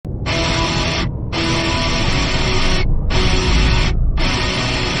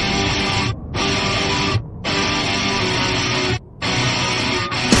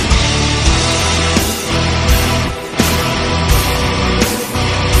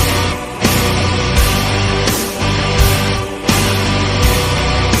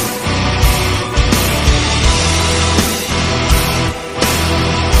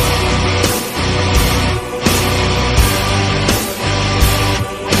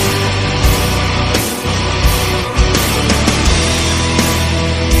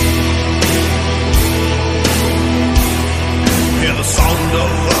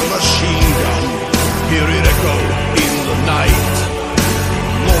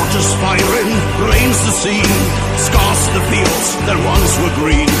soldiers firing, rains the scene, scars the fields that once were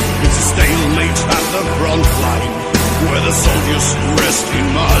green. It's a stalemate at the front line, where the soldiers rest in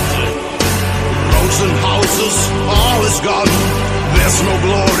mud. Roads and houses, all is gone. There's no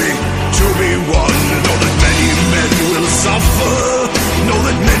glory to be won. Know that many men will suffer, know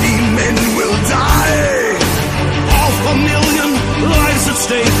that many men will die. 500,000 lives at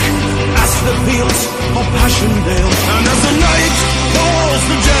stake as the fields of Passchendaele. And as the night falls,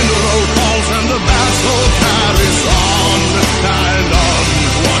 the general calls, and the battle carries on and on.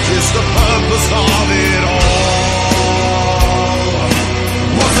 What is the purpose of it all?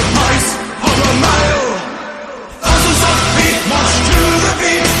 What's the price of a mile? Thousands of feet march to the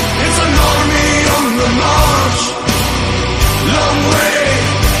beat. It's an army on the march. Long way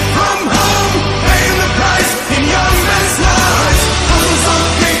from home, paying the price in young men's lives. Thousands of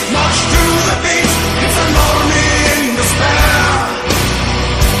feet march to the beat. It's an army in despair.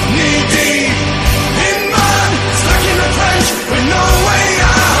 Knee deep in mud, stuck in a trench with no way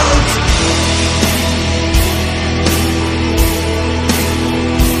out.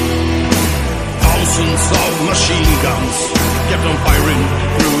 Thousands of machine guns kept on firing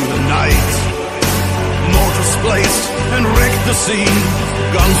through the night. Mortars placed and wrecked the scene.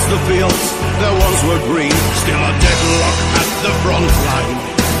 Guns the fields that once were green. Still a deadlock at the front line,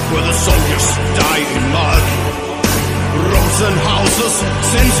 where the soldiers die in mud. Roads and houses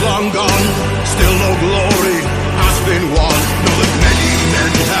since long gone. Still no glory has been won. Know that many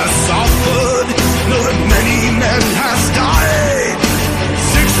men have suffered, know that many men has died.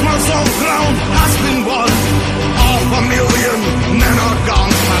 6 months of ground has been won. 500,000 men are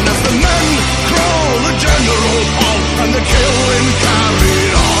gone. And as the men crawl, the general call, and the killing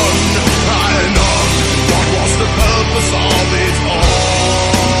carried on and on. What was the purpose of it all?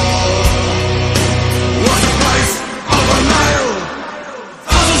 What's the price of a mile?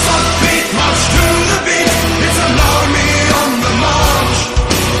 Thousands of feet march to the beat. It's an army on the march.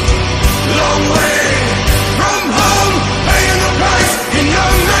 Long way from home, paying the price in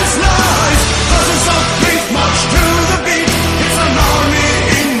young men's lives. Thousands of feet march to the beat. It's an army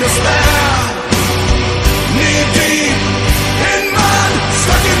in despair. Knee deep in mud,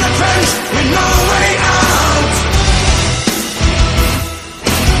 stuck in the trench with no way out.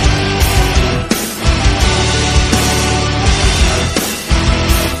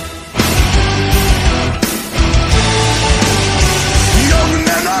 Young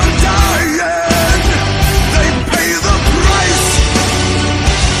men are dying, they pay the price.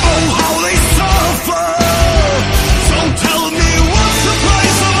 Oh, how they suffer. So tell me, what's the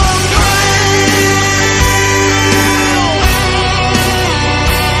price of a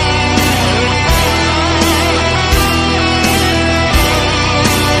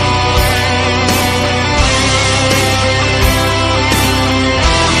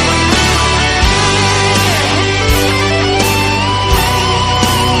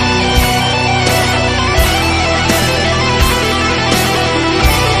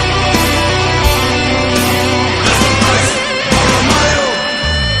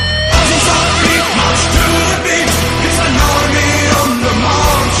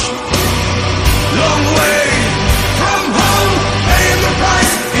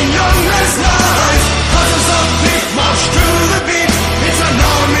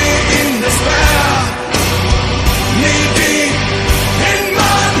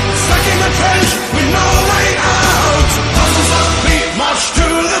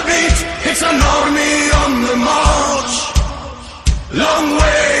It's an army on the march. Long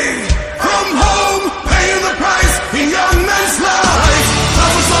way